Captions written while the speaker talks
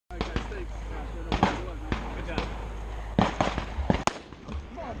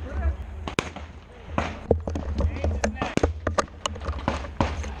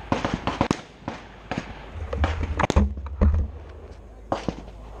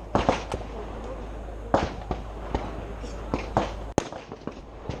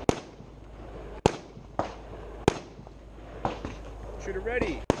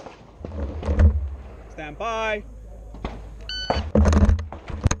ready. Stand by.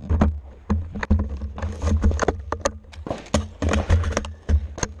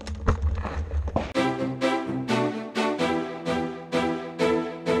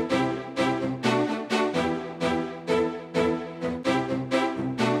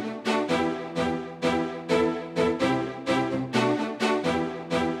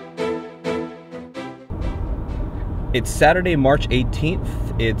 It's Saturday, March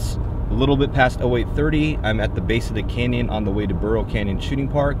 18th. It's a little bit past 0830. I'm at the base of the canyon on the way to Burro Canyon Shooting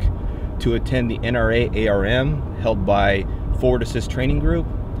Park to attend the NRA ARM held by Forward Assist Training Group.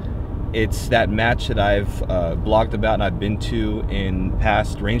 It's that match that I've blogged about and I've been to in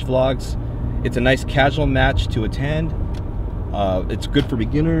past range vlogs. It's a nice casual match to attend. It's good for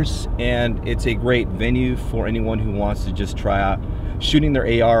beginners, and it's a great venue for anyone who wants to just try out shooting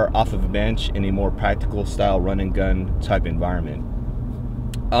their AR off of a bench in a more practical style run and gun type environment.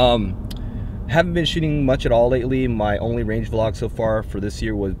 Haven't been shooting much at all lately. My only range vlog so far for this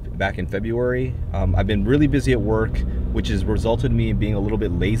year was back in February. I've been really busy at work, which has resulted in me being a little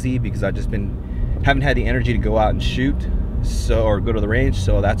bit lazy because I've just haven't had the energy to go out and shoot or go to the range.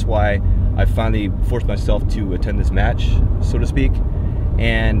 So that's why I finally forced myself to attend this match, so to speak.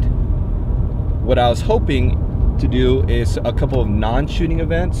 And what I was hoping to do is a couple of non-shooting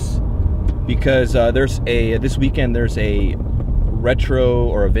events, because this weekend there's a retro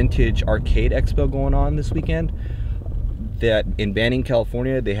or a vintage arcade expo going on this weekend. That in Banning,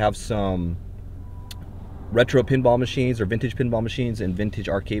 California, they have some retro pinball machines or vintage pinball machines and vintage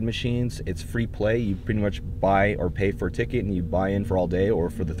arcade machines. It's free play. You pretty much buy or pay for a ticket and you buy in for all day or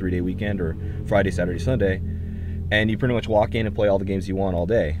for the 3-day weekend or Friday, Saturday, Sunday, and you pretty much walk in and play all the games you want all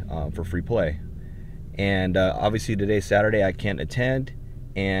day for free play. And obviously today's Saturday, I can't attend,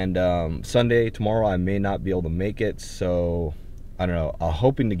 and Sunday, tomorrow, I may not be able to make it, so I don't know. I'm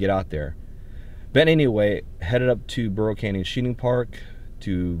hoping to get out there. But anyway, headed up to Burro Canyon Shooting Park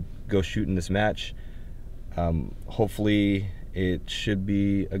to go shoot in this match. Hopefully it should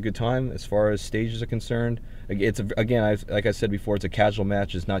be a good time as far as stages are concerned. Again, like I said before, it's a casual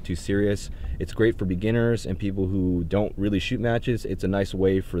match. It's not too serious. It's great for beginners and people who don't really shoot matches. It's a nice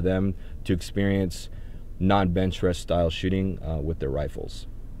way for them to experience non-bench rest style shooting with their rifles.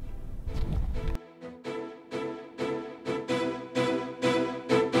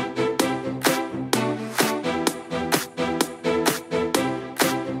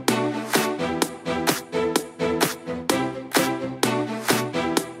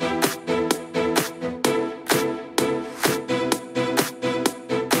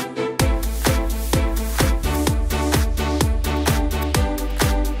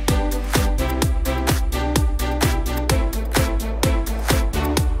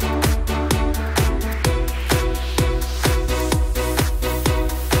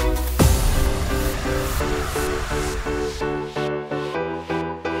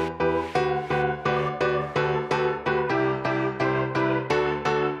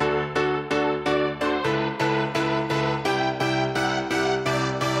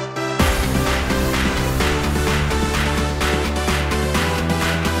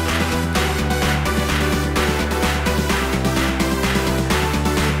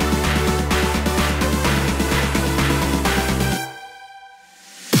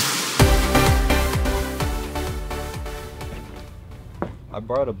 I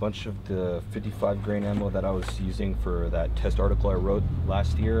brought a bunch of the 55 grain ammo that I was using for that test article I wrote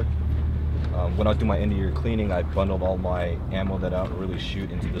last year. When I was doing my end of year cleaning, I bundled all my ammo that I don't really shoot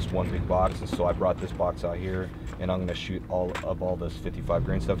into this one big box, and so I brought this box out here, and I'm going to shoot all this 55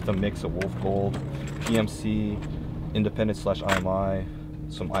 grain stuff. It's a mix of Wolf Gold, PMC, Independent / IMI,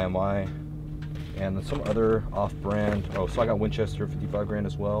 some IMI, and then some other off-brand. Oh, so I got Winchester 55 grain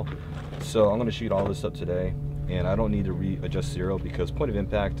as well. So I'm going to shoot all this up today. And I don't need to readjust zero because point of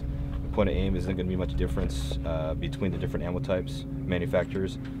impact, point of aim isn't going to be much difference between the different ammo types,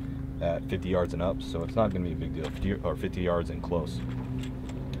 manufacturers at 50 yards and up. So it's not going to be a big deal, 50 yards and close.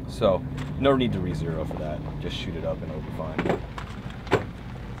 So no need to re-zero for that. Just shoot it up and it'll be fine.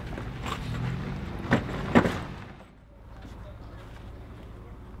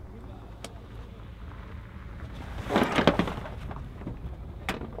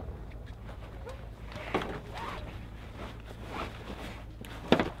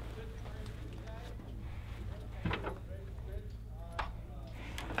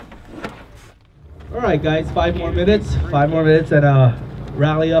 All right, guys, 5 more minutes. 5 more minutes and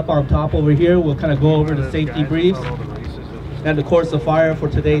rally up on top over here. We'll kind of go over the safety briefs and the course of fire for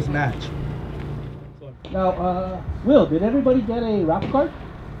today's match. Now, Will, did everybody get a raffle card?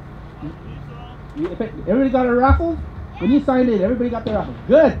 Everybody got a raffle? Yeah. When you signed in, everybody got their raffle.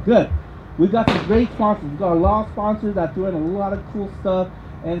 Good, good. We got some great sponsors. We got a lot of sponsors that doing a lot of cool stuff.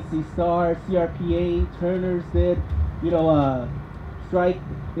 NC Star, CRPA, Turner's did, Strike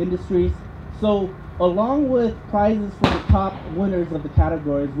Industries. So along with prizes for the top winners of the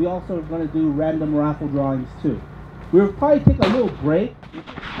categories, we also are going to do random raffle drawings too. We'll probably take a little break.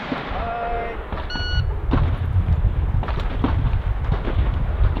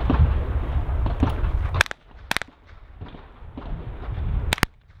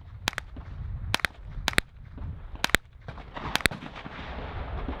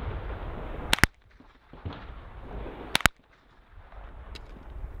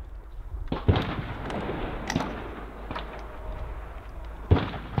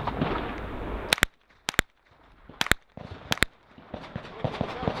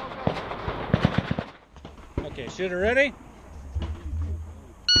 Okay, shooter ready?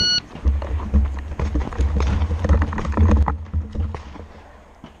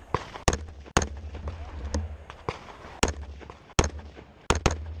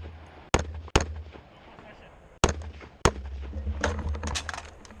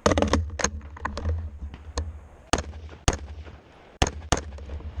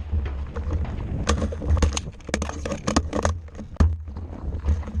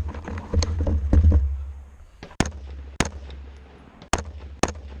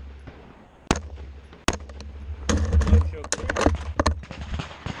 Good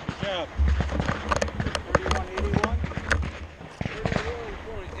job. 3181.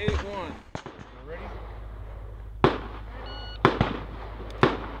 31.81. Ready?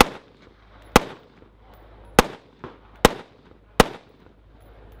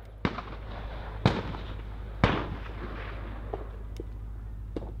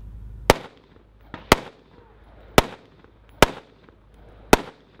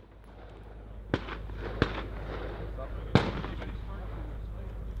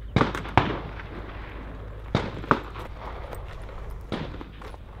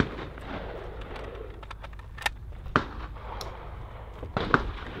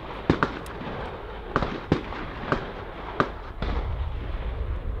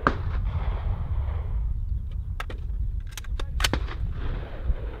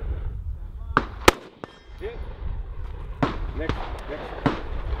 Next.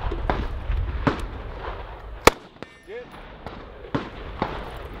 Good.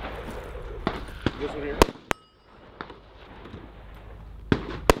 This one here.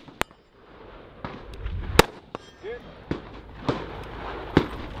 Good.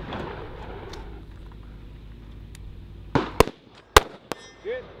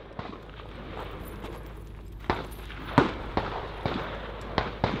 Good.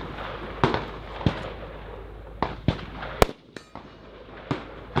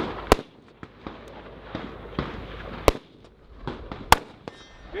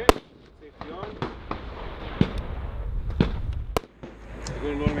 Safety on.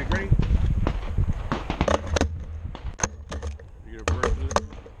 You're going to make ready? You're going to burn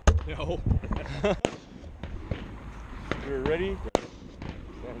through? No. You're ready?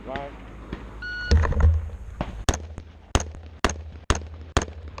 Stand by.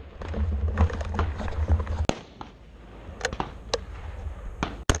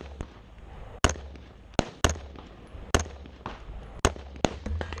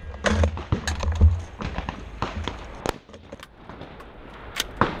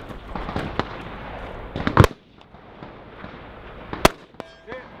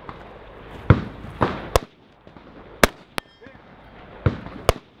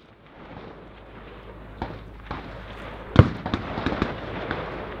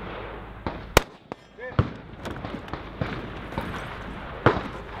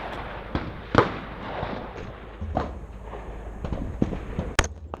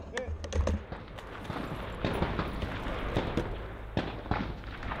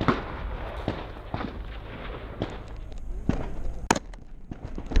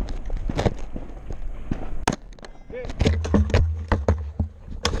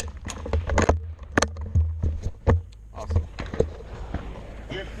 Awesome.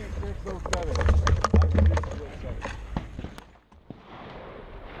 5607.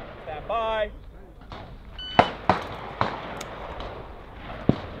 Stand by.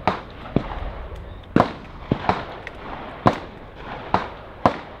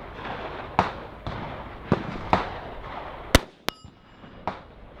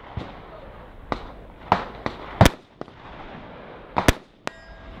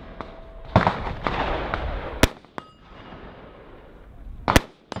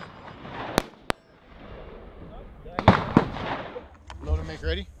 Load and make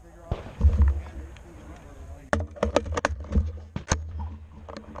ready.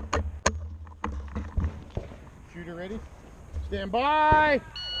 ready? Stand by!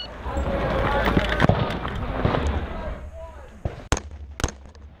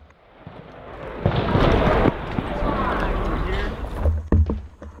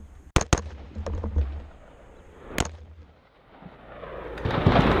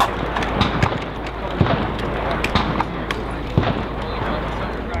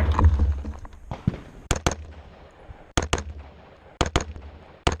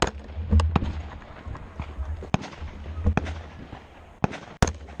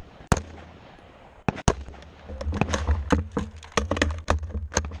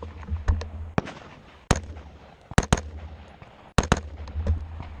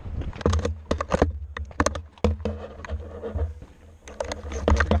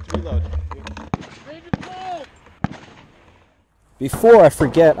 Before I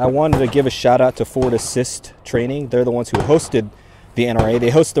forget, I wanted to give a shout out to Forward Assist Training. They're the ones who hosted the NRA. They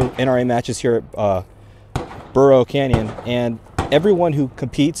host the NRA matches here at Burro Canyon, and everyone who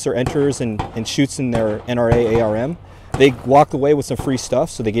competes or enters and shoots in their NRA ARM, they walk away with some free stuff.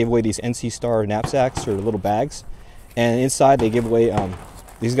 So they gave away these NC Star knapsacks or little bags, and inside they give away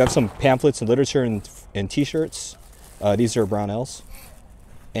these got some pamphlets and literature and T-shirts. These are Brownells,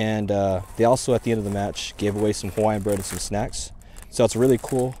 and they also at the end of the match gave away some Hawaiian bread and some snacks. So it's really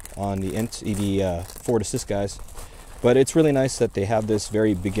cool on the Forward Assist guys. But it's really nice that they have this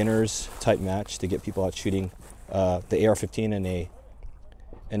very beginners type match to get people out shooting the AR-15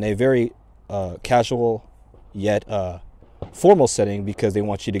 in a very casual yet formal setting, because they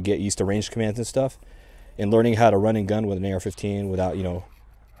want you to get used to range commands and stuff and learning how to run and gun with an AR-15 without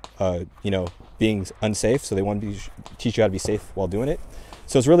being unsafe. So they want to teach you how to be safe while doing it.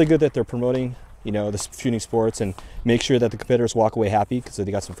 So it's really good that they're promoting the shooting sports and make sure that the competitors walk away happy because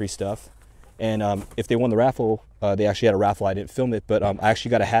they got some free stuff. And if they won the raffle, they actually had a raffle. I didn't film it, but I actually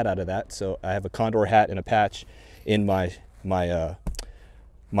got a hat out of that. So I have a condor hat and a patch in my backpack.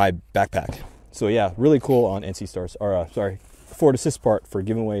 So yeah, really cool on NC Stars, or Forward Assist part for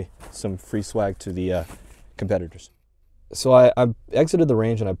giving away some free swag to the competitors. So I exited the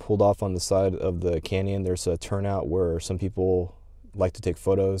range and I pulled off on the side of the canyon. There's a turnout where some people like to take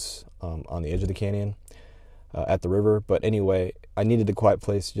photos on the edge of the canyon at the river. But anyway, I needed a quiet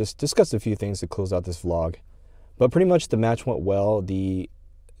place to just discuss a few things to close out this vlog. But pretty much the match went well. The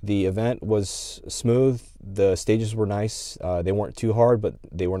event was smooth. The stages were nice. They weren't too hard, but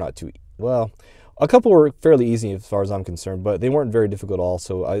they were not too, well, a couple were fairly easy as far as I'm concerned, but they weren't very difficult at all.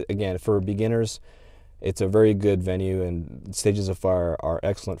 So again, for beginners, it's a very good venue, and Stages of Fire are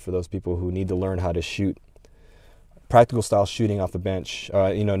excellent for those people who need to learn how to shoot practical style shooting off a bench,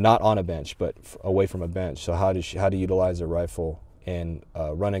 not on a bench, but away from a bench. So how to utilize a rifle in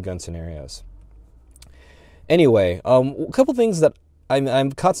run and gun scenarios. Anyway, a couple things that I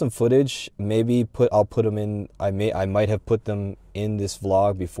caught some footage. Maybe I'll put them in. I might have put them in this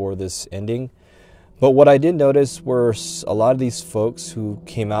vlog before this ending. But what I did notice were a lot of these folks who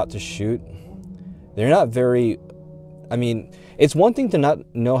came out to shoot. They're not very. I mean, it's one thing to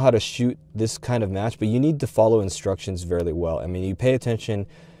not know how to shoot this kind of match, but you need to follow instructions very well. I mean, you pay attention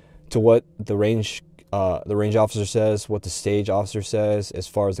to what the range officer says, what the stage officer says as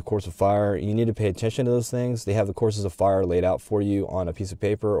far as the course of fire. You need to pay attention to those things. They have the courses of fire laid out for you on a piece of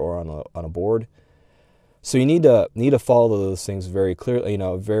paper or on a board. So you need to follow those things very clearly,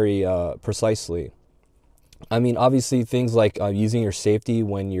 very precisely. I mean, obviously things like using your safety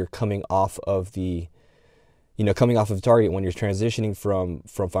when you're coming off of the target, when you're transitioning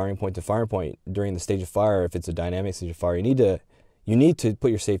from firing point to firing point during the stage of fire. If it's a dynamic stage of fire, you need to put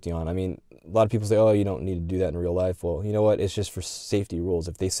your safety on. I mean, a lot of people say, oh, you don't need to do that in real life. Well, you know what? It's just for safety rules.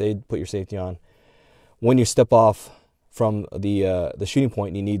 If they say put your safety on, when you step off from the shooting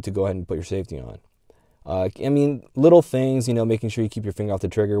point, you need to go ahead and put your safety on. I mean, little things, making sure you keep your finger off the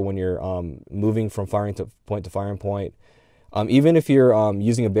trigger when you're moving from firing point to firing point. Even if you're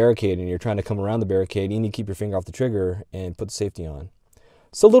using a barricade and you're trying to come around the barricade, you need to keep your finger off the trigger and put the safety on.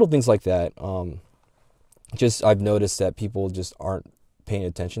 So little things like that. I've noticed that people just aren't paying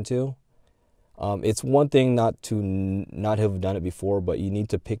attention to. It's one thing not to not have done it before, but you need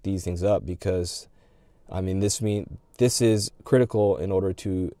to pick these things up because, I mean, this is critical in order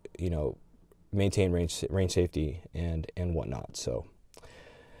to maintain range safety and whatnot. So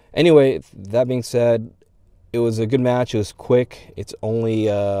anyway, that being said, it was a good match. It was quick. It's only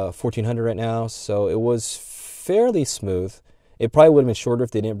 1400 right now, so it was fairly smooth. It probably would have been shorter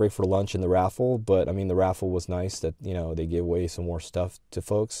if they didn't break for lunch in the raffle, but I mean, the raffle was nice that they gave away some more stuff to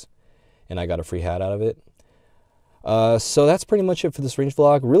folks, and I got a free hat out of it. So that's pretty much it for this range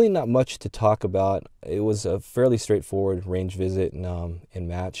vlog. Really not much to talk about. It was a fairly straightforward range visit and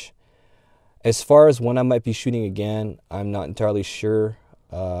match. As far as when I might be shooting again, I'm not entirely sure.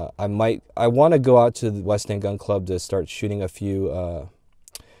 I want to go out to the West End Gun Club to start shooting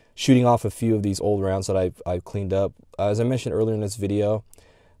shooting off a few of these old rounds that I've cleaned up. As I mentioned earlier in this video,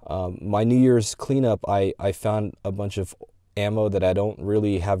 my New Year's cleanup, I found a bunch of ammo that I don't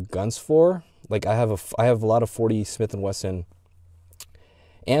really have guns for. Like I have a lot of 40 Smith & Wesson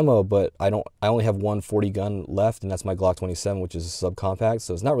ammo, but I only have one 40 gun left, and that's my Glock 27, which is a subcompact.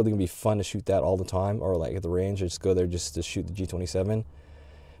 So it's not really gonna be fun to shoot that all the time, or like at the range, or just go there just to shoot the G27.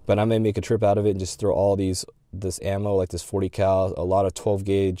 But I may make a trip out of it and just throw all this ammo, like this 40 cal, a lot of 12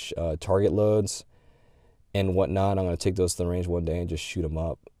 gauge target loads and whatnot. I'm gonna take those to the range one day and just shoot them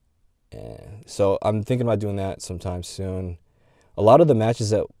up. And so I'm thinking about doing that sometime soon. A lot of the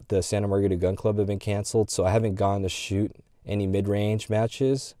matches at the Santa Margarita Gun Club have been canceled, so I haven't gone to shoot any mid-range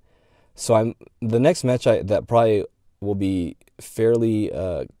matches. So the next match that probably will be fairly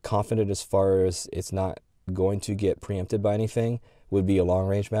confident as far as it's not going to get preempted by anything would be a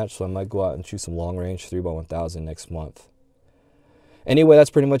long-range match. So I might go out and shoot some long-range 3x1000 next month. Anyway, that's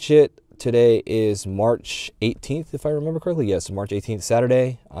pretty much it. Today is March 18th, if I remember correctly. Yes, March 18th,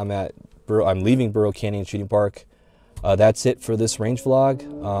 Saturday. I'm leaving Burro Canyon Shooting Park. That's it for this range vlog.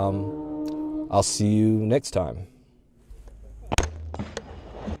 I'll see you next time.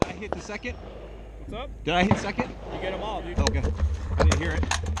 Did I hit the second? What's up? Did I hit second? You get them all, dude. Okay. I didn't hear it.